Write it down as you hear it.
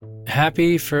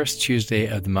Happy first Tuesday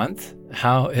of the month.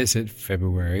 How is it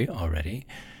February already?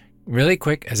 Really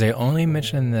quick, as I only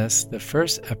mention this the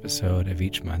first episode of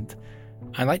each month,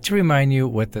 I'd like to remind you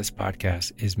what this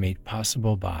podcast is made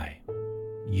possible by.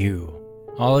 You.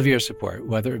 All of your support,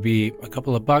 whether it be a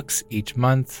couple of bucks each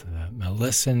month, a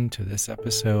listen to this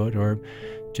episode, or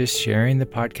just sharing the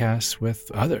podcast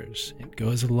with others. It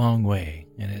goes a long way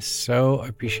and is so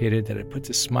appreciated that it puts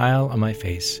a smile on my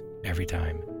face every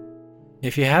time.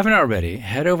 If you haven't already,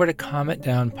 head over to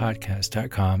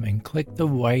calmitdownpodcast.com and click the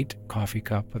white coffee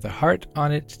cup with a heart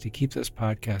on it to keep this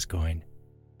podcast going.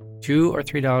 $2 or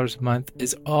 $3 a month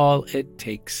is all it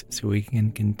takes so we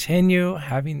can continue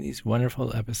having these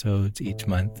wonderful episodes each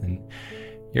month. And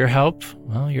your help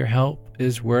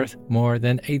is worth more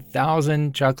than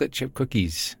 1,000 chocolate chip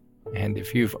cookies. And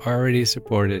if you've already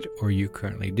supported or you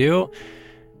currently do,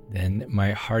 then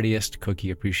my heartiest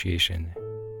cookie appreciation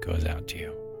goes out to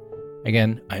you.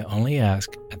 Again, I only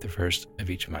ask at the first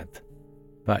of each month,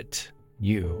 but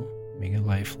you make a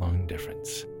lifelong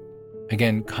difference.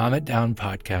 Again,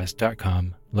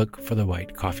 calmitdownpodcast.com. Look for the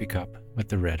white coffee cup with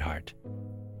the red heart.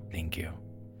 Thank you.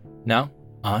 Now,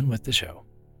 on with the show.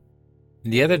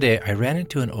 The other day, I ran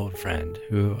into an old friend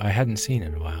who I hadn't seen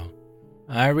in a while.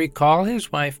 I recall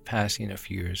his wife passing a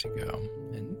few years ago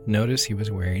and noticed he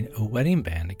was wearing a wedding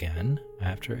band again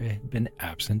after it had been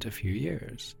absent a few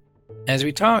years. As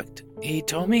we talked, he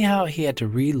told me how he had to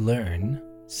relearn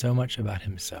so much about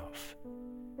himself.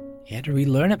 He had to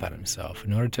relearn about himself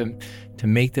in order to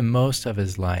make the most of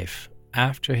his life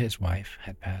after his wife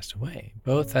had passed away,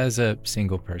 both as a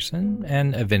single person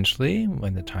and eventually,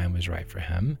 when the time was right for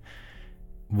him,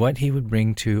 what he would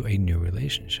bring to a new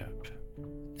relationship.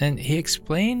 And he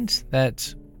explained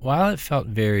that while it felt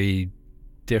very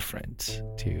different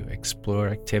to explore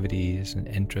activities and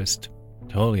interest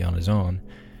totally on his own,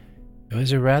 it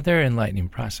was a rather enlightening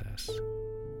process.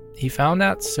 He found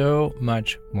out so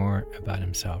much more about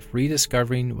himself,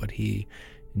 rediscovering what he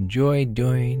enjoyed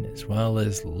doing, as well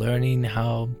as learning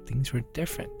how things were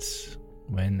different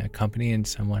when accompanying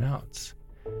someone else.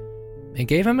 It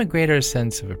gave him a greater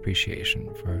sense of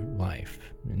appreciation for life,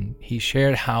 and he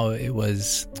shared how it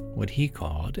was what he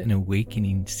called an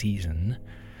awakening season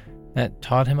that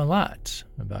taught him a lot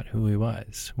about who he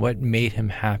was, what made him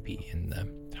happy, and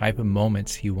the type of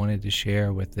moments he wanted to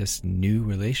share with this new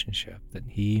relationship that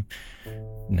he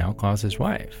now calls his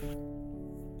wife.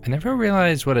 I never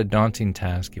realized what a daunting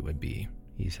task it would be,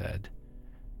 he said,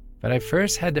 but I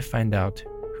first had to find out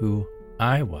who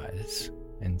I was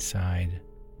inside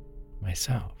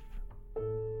myself.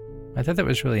 I thought that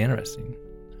was really interesting.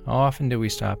 How often do we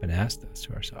stop and ask this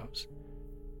to ourselves?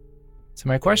 So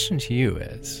my question to you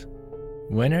is,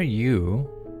 when are you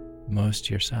most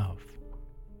yourself?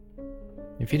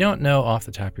 If you don't know off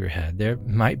the top of your head, there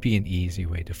might be an easy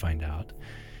way to find out.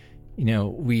 You know,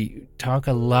 we talk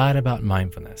a lot about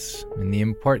mindfulness and the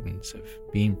importance of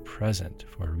being present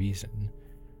for a reason.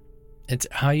 It's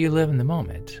how you live in the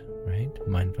moment, right?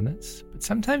 Mindfulness. But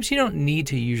sometimes you don't need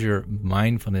to use your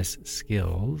mindfulness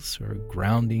skills or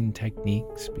grounding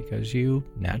techniques because you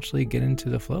naturally get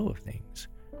into the flow of things.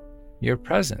 Your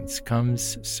presence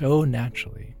comes so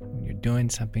naturally when you're doing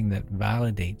something that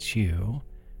validates you,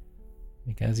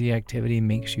 because the activity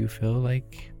makes you feel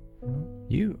like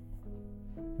you.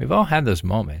 We've all had those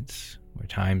moments where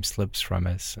time slips from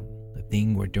us and the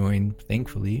thing we're doing,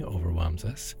 thankfully, overwhelms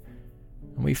us.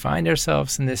 And we find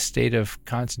ourselves in this state of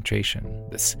concentration,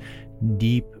 this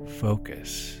deep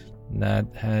focus that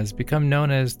has become known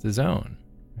as the zone,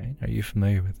 right? Are you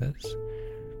familiar with this?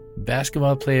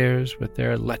 Basketball players with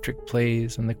their electric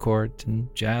plays on the court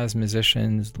and jazz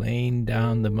musicians laying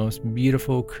down the most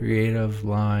beautiful creative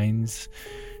lines,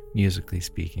 musically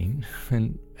speaking.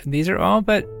 And these are all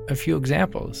but a few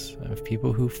examples of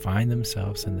people who find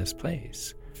themselves in this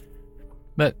place.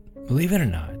 But believe it or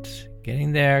not,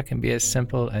 getting there can be as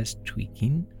simple as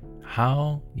tweaking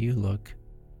how you look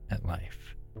at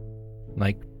life.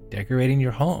 Like decorating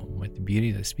your home with the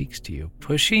beauty that speaks to you,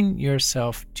 pushing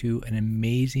yourself to an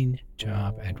amazing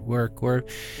job at work, or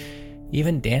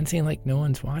even dancing like no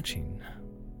one's watching.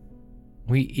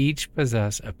 We each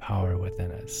possess a power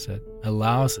within us that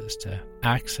allows us to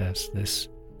access this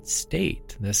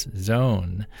state, this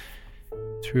zone,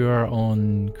 through our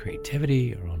own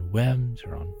creativity, our own whims,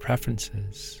 our own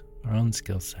preferences, our own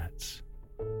skill sets.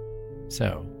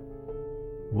 So,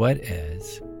 what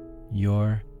is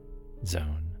your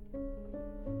zone?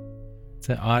 It's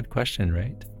an odd question,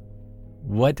 right?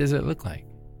 What does it look like?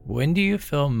 When do you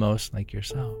feel most like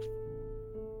yourself?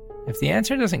 If the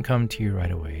answer doesn't come to you right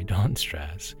away, don't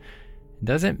stress. It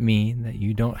doesn't mean that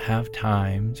you don't have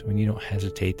times when you don't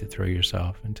hesitate to throw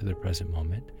yourself into the present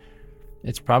moment.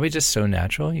 It's probably just so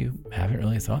natural you haven't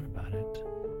really thought about it.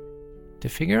 To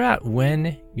figure out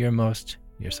when you're most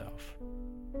yourself,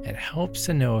 it helps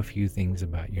to know a few things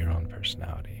about your own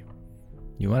personality.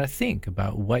 You want to think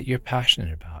about what you're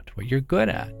passionate about, what you're good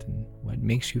at, and what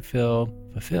makes you feel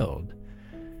fulfilled.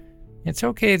 It's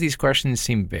okay if these questions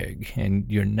seem big and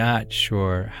you're not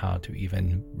sure how to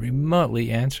even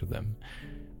remotely answer them.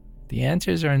 The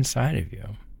answers are inside of you.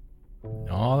 And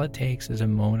all it takes is a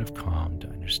moment of calm to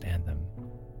understand them.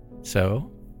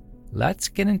 So, let's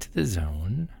get into the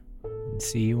zone and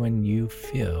see when you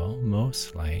feel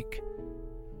most like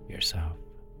yourself.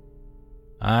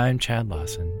 I'm Chad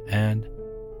Lawson, and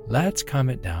let's calm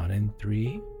it down in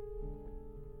 3,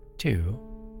 2,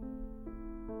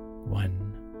 1.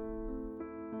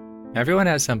 Everyone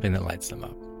has something that lights them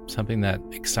up, something that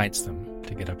excites them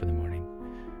to get up in the morning.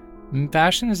 And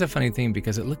passion is a funny thing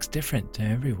because it looks different to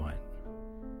everyone.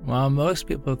 While most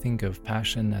people think of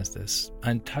passion as this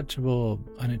untouchable,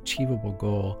 unachievable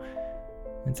goal,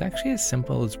 it's actually as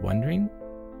simple as wondering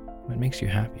what makes you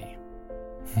happy.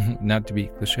 Not to be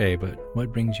cliche, but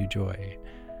what brings you joy?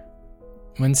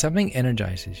 When something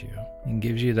energizes you and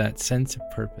gives you that sense of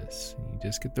purpose, you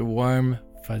just get the warm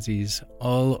fuzzies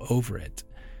all over it.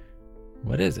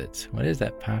 What is it? What is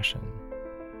that passion?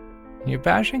 Your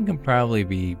passion can probably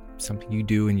be something you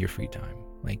do in your free time,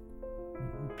 like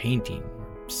painting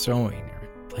or sewing or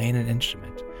playing an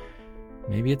instrument.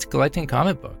 Maybe it's collecting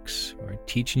comic books or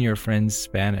teaching your friends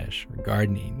Spanish or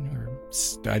gardening or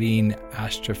studying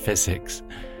astrophysics.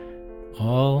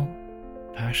 All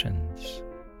passions.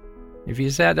 If you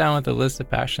sat down with a list of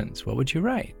passions, what would you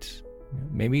write?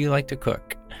 Maybe you like to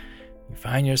cook. You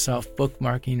find yourself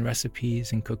bookmarking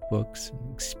recipes and cookbooks,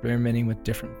 and experimenting with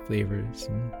different flavors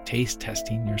and taste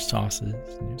testing your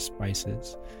sauces and your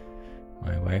spices.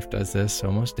 My wife does this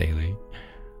almost daily.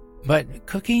 But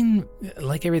cooking,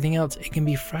 like everything else, it can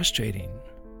be frustrating.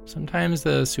 Sometimes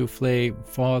the souffle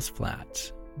falls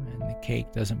flat and the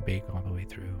cake doesn't bake all the way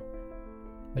through.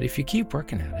 But if you keep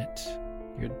working at it,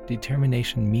 your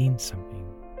determination means something.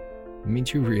 It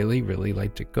means you really, really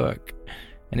like to cook.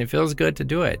 And it feels good to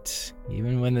do it,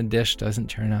 even when the dish doesn't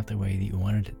turn out the way that you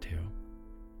wanted it to.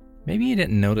 Maybe you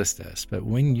didn't notice this, but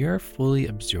when you're fully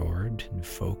absorbed and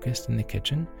focused in the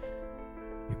kitchen,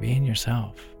 you're being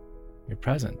yourself. You're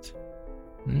present.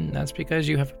 And that's because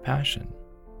you have a passion.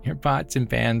 Your pots and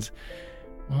pans,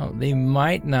 well, they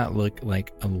might not look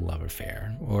like a love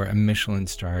affair or a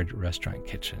Michelin-starred restaurant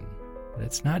kitchen, but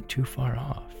it's not too far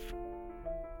off.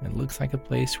 It looks like a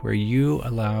place where you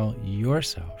allow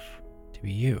yourself to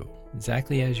be you,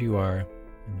 exactly as you are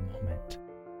in the moment.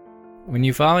 When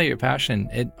you follow your passion,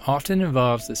 it often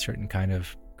involves a certain kind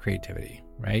of creativity,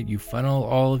 right? You funnel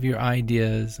all of your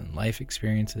ideas and life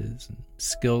experiences and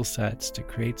skill sets to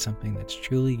create something that's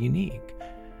truly unique.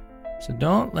 So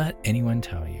don't let anyone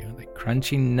tell you that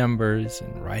crunching numbers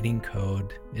and writing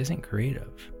code isn't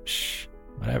creative.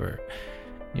 Whatever.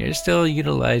 You're still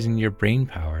utilizing your brain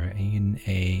power in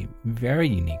a very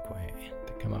unique way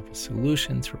to come up with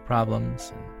solutions for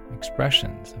problems and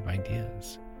expressions of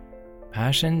ideas.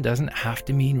 Passion doesn't have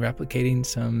to mean replicating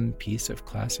some piece of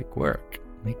classic work.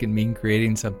 It can mean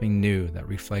creating something new that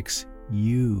reflects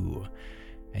you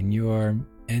and your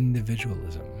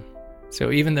individualism.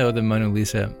 So even though the Mona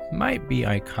Lisa might be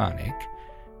iconic,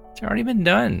 it's already been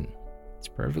done. It's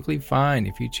perfectly fine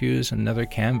if you choose another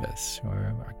canvas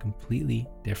or a completely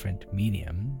different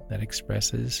medium that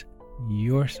expresses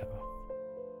yourself.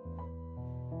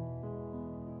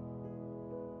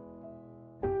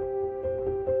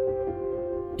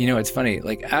 You know, it's funny,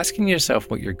 like asking yourself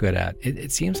what you're good at,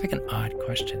 it seems like an odd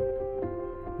question.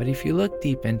 But if you look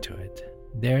deep into it,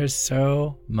 there's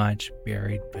so much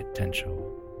buried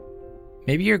potential.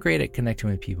 Maybe you're great at connecting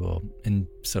with people in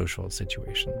social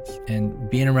situations, and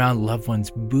being around loved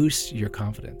ones boosts your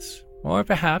confidence. Or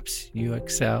perhaps you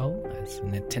excel as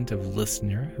an attentive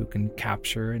listener who can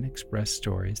capture and express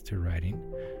stories through writing.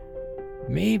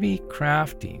 Maybe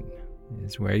crafting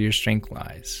is where your strength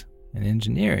lies, and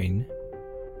engineering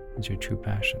is your true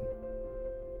passion.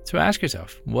 So ask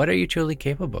yourself, what are you truly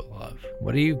capable of?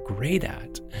 What are you great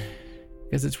at?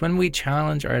 Because it's when we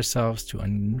challenge ourselves to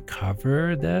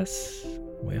uncover this,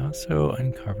 we also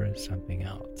uncover something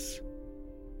else.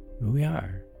 Who we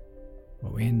are,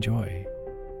 what we enjoy,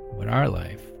 what our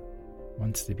life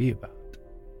wants to be about.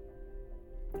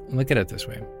 Look at it this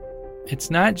way. It's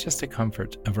not just the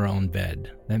comfort of our own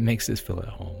bed that makes us feel at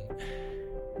home.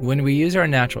 When we use our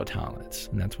natural talents,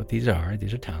 and that's what these are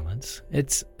talents,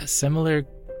 it's a similar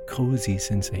cozy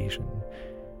sensation.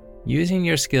 Using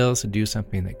your skills to do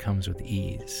something that comes with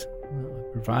ease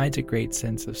provides a great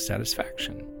sense of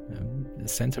satisfaction, a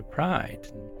sense of pride,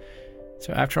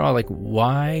 So after all,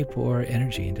 why pour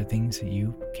energy into things that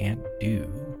you can't do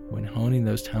when honing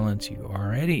those talents you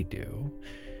already do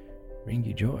bring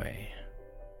you joy?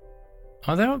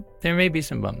 Although there may be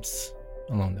some bumps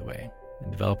along the way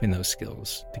in developing those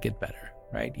skills to get better,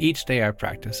 right? Each day I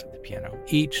practice at the piano,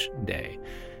 each day.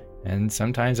 And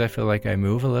sometimes I feel like I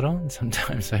move a little, and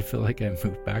sometimes I feel like I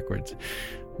move backwards.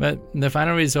 But the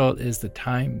final result is the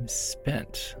time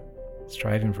spent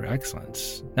striving for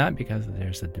excellence, not because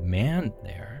there's a demand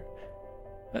there,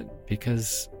 but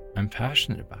because I'm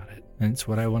passionate about it. And it's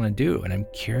what I want to do, and I'm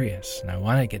curious, and I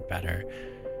want to get better.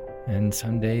 And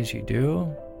some days you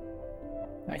do.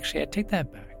 Actually, I take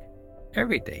that back.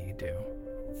 Every day you do.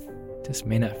 It just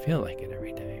may not feel like it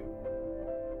every day.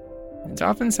 It's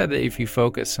often said that if you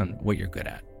focus on what you're good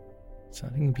at,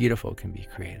 something beautiful can be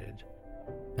created.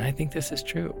 And I think this is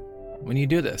true. When you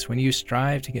do this, when you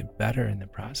strive to get better in the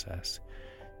process,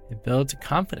 it builds a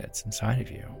confidence inside of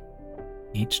you.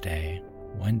 Each day,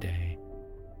 one day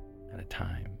at a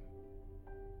time.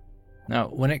 Now,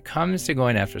 when it comes to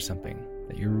going after something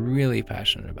that you're really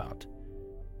passionate about,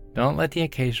 don't let the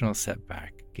occasional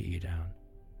setback get you down.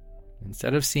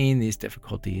 Instead of seeing these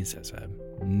difficulties as a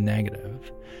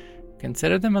negative,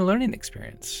 consider them a learning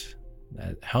experience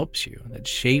that helps you, that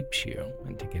shapes you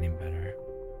into getting better.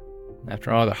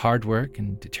 After all the hard work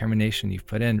and determination you've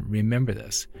put in, remember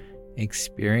this.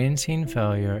 Experiencing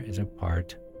failure is a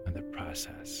part of the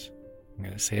process. I'm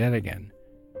going to say that again.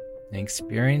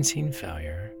 Experiencing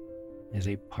failure is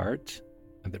a part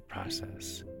of the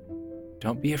process.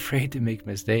 Don't be afraid to make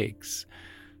mistakes.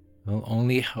 It will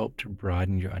only help to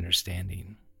broaden your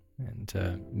understanding and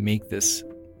to make this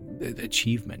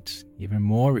achievement even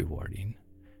more rewarding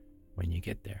when you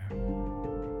get there.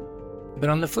 But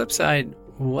on the flip side,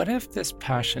 what if this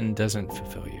passion doesn't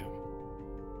fulfill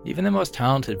you? Even the most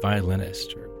talented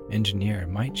violinist or engineer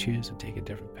might choose to take a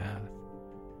different path.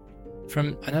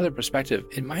 From another perspective,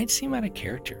 it might seem out of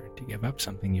character to give up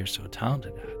something you're so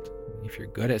talented at. If you're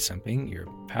good at something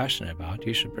you're passionate about,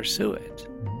 you should pursue it,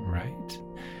 right?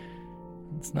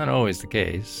 It's not always the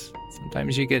case.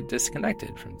 Sometimes you get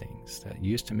disconnected from things that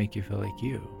used to make you feel like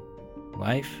you.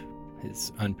 Life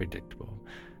is unpredictable.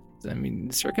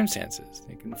 Circumstances,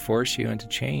 they can force you into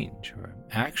change or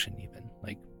action even,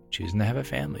 like choosing to have a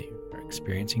family or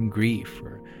experiencing grief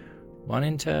or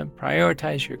wanting to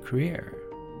prioritize your career.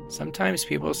 Sometimes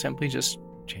people simply just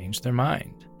change their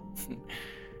mind.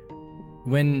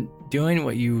 When doing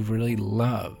what you really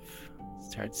love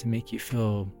starts to make you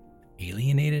feel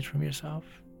alienated from yourself,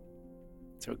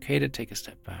 it's okay to take a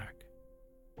step back.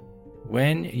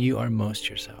 When you are most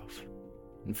yourself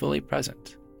and fully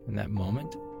present in that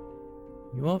moment,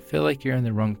 you won't feel like you're in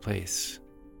the wrong place,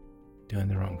 doing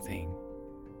the wrong thing.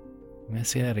 I'm going to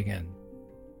say that again.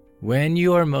 When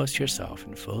you are most yourself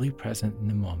and fully present in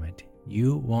the moment,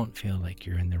 you won't feel like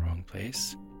you're in the wrong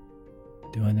place,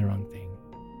 doing the wrong thing.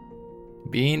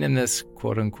 Being in this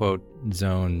quote-unquote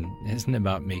zone isn't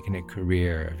about making a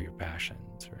career of your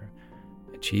passions or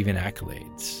achieving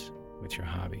accolades with your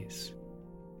hobbies.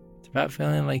 It's about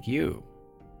feeling like you.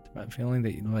 It's about feeling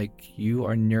that like you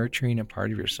are nurturing a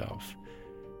part of yourself,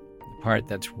 the part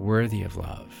that's worthy of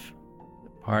love, the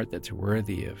part that's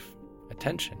worthy of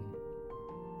attention,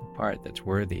 the part that's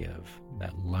worthy of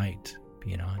that light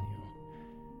being on you.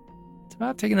 It's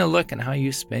about taking a look at how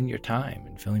you spend your time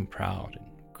and feeling proud and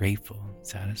grateful and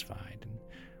satisfied. And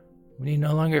when you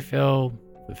no longer feel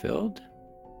fulfilled,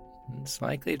 it's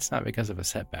likely it's not because of a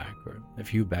setback or a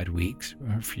few bad weeks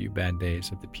or a few bad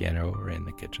days at the piano or in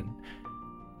the kitchen.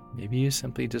 Maybe you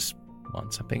simply just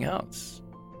want something else.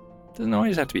 It doesn't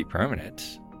always have to be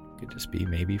permanent. It could just be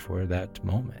maybe for that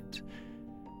moment.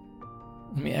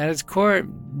 At its core,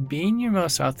 being your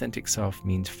most authentic self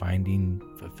means finding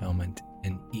fulfillment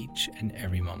in each and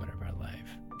every moment of our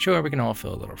life. Sure, we can all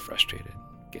feel a little frustrated,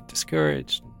 get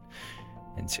discouraged,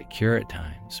 and insecure at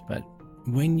times, but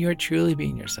when you're truly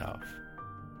being yourself,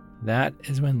 that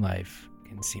is when life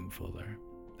can seem fuller.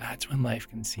 That's when life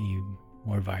can seem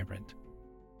more vibrant.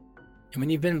 And when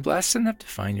you've been blessed enough to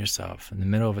find yourself in the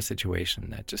middle of a situation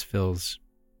that just feels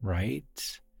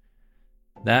right,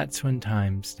 that's when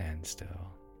time stands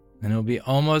still. And it'll be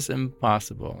almost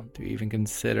impossible to even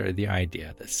consider the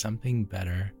idea that something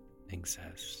better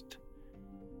exists.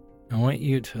 I want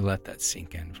you to let that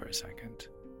sink in for a second.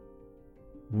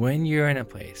 When you're in a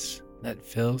place that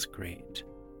feels great,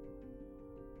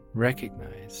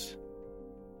 recognize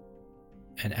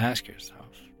and ask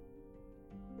yourself,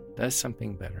 does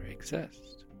something better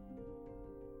exist?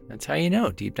 That's how you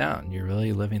know deep down you're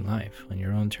really living life on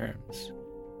your own terms.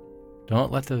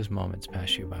 Don't let those moments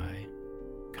pass you by,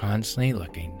 constantly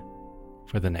looking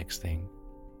for the next thing.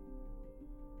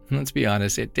 Let's be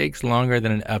honest, it takes longer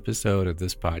than an episode of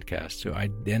this podcast to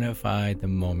identify the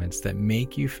moments that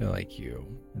make you feel like you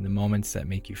and the moments that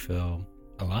make you feel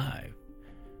alive.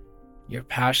 Your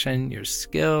passion, your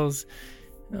skills,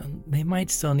 they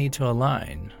might still need to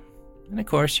align. And of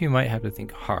course, you might have to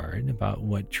think hard about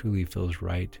what truly feels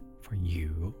right for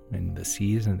you in the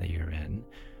season that you're in.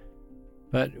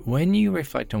 But when you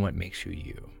reflect on what makes you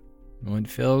you, what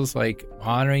feels like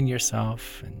honoring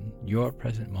yourself and your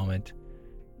present moment,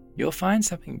 you'll find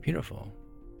something beautiful.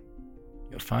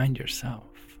 You'll find yourself.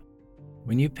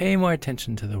 When you pay more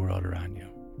attention to the world around you,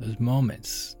 those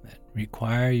moments that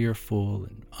require your full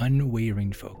and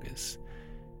unwavering focus,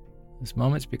 those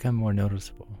moments become more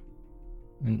noticeable.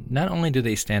 And not only do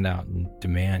they stand out and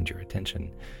demand your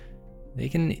attention, they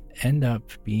can end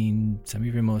up being some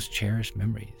of your most cherished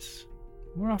memories.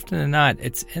 More often than not,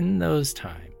 it's in those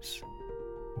times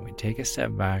when we take a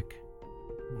step back,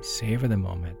 we savor the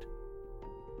moment,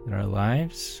 that our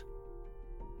lives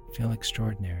feel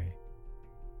extraordinary.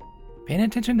 Paying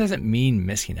attention doesn't mean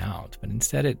missing out, but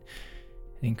instead it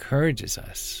encourages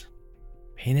us.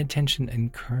 Paying attention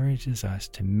encourages us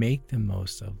to make the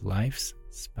most of life's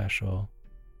special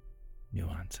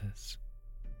nuances.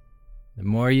 The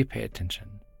more you pay attention,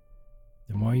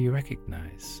 the more you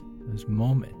recognize those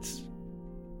moments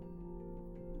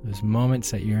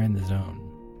that you're in the zone,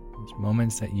 those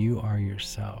moments that you are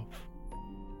yourself,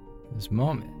 those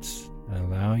moments that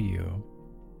allow you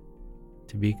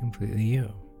to be completely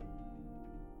you.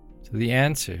 So the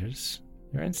answers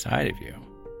are inside of you.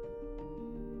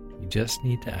 You just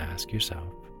need to ask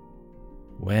yourself,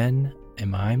 when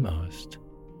am I most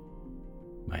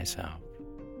myself?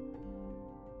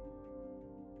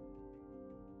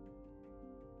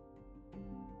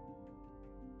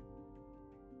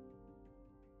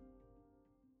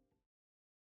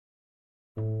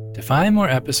 To find more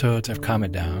episodes of Calm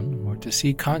It Down, or to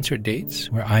see concert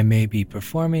dates where I may be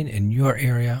performing in your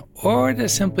area, or to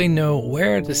simply know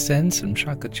where to send some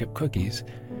chocolate chip cookies,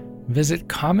 visit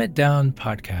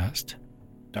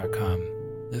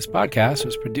calmitdownpodcast.com. This podcast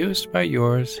was produced by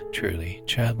yours truly,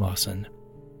 Chad Lawson,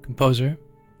 composer,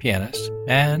 pianist,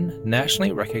 and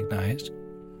nationally recognized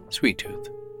Sweet Tooth.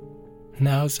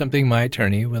 Now, something my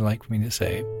attorney would like me to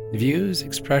say. The views,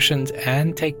 expressions,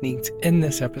 and techniques in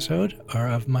this episode are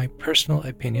of my personal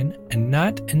opinion and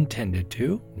not intended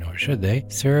to, nor should they,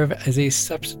 serve as a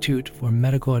substitute for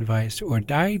medical advice or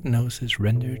diagnosis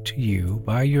rendered to you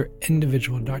by your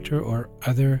individual doctor or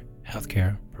other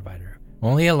healthcare provider.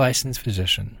 Only a licensed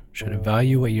physician should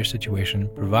evaluate your situation,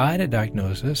 provide a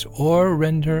diagnosis, or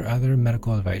render other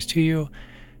medical advice to you,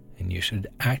 and you should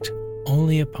act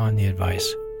only upon the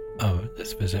advice of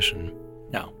this physician.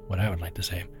 Now, what I would like to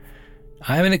say,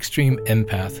 I'm an extreme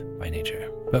empath by nature,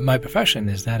 but my profession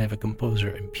is that of a composer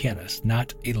and pianist,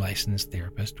 not a licensed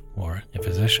therapist or a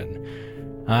physician.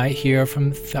 I hear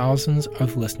from thousands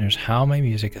of listeners how my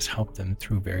music has helped them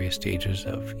through various stages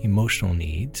of emotional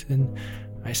needs, and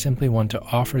I simply want to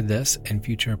offer this and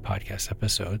future podcast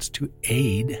episodes to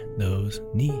aid those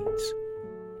needs.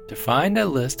 To find a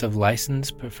list of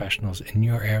licensed professionals in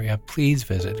your area, please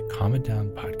visit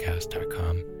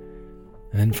calmitdownpodcast.com.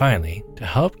 And then finally, to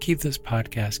help keep this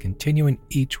podcast continuing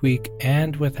each week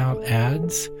and without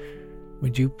ads,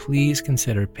 would you please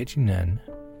consider pitching in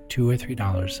 $2 or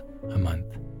 $3 a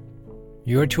month?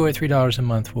 Your $2 or $3 a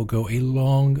month will go a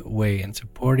long way in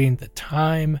supporting the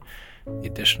time, the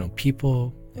additional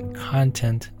people, and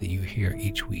content that you hear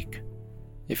each week.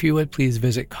 If you would please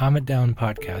visit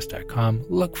calmitdownpodcast.com,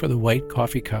 look for the white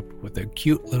coffee cup with a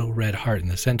cute little red heart in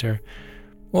the center,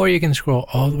 or you can scroll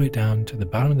all the way down to the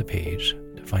bottom of the page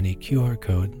to find a QR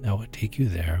code that will take you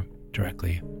there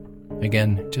directly.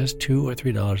 Again, just $2 or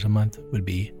 $3 a month would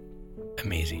be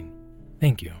amazing.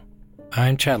 Thank you.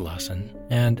 I'm Chad Lawson,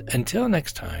 and until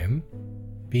next time,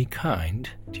 be kind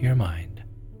to your mind.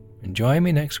 And join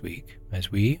me next week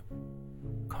as we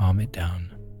calm it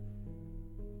down.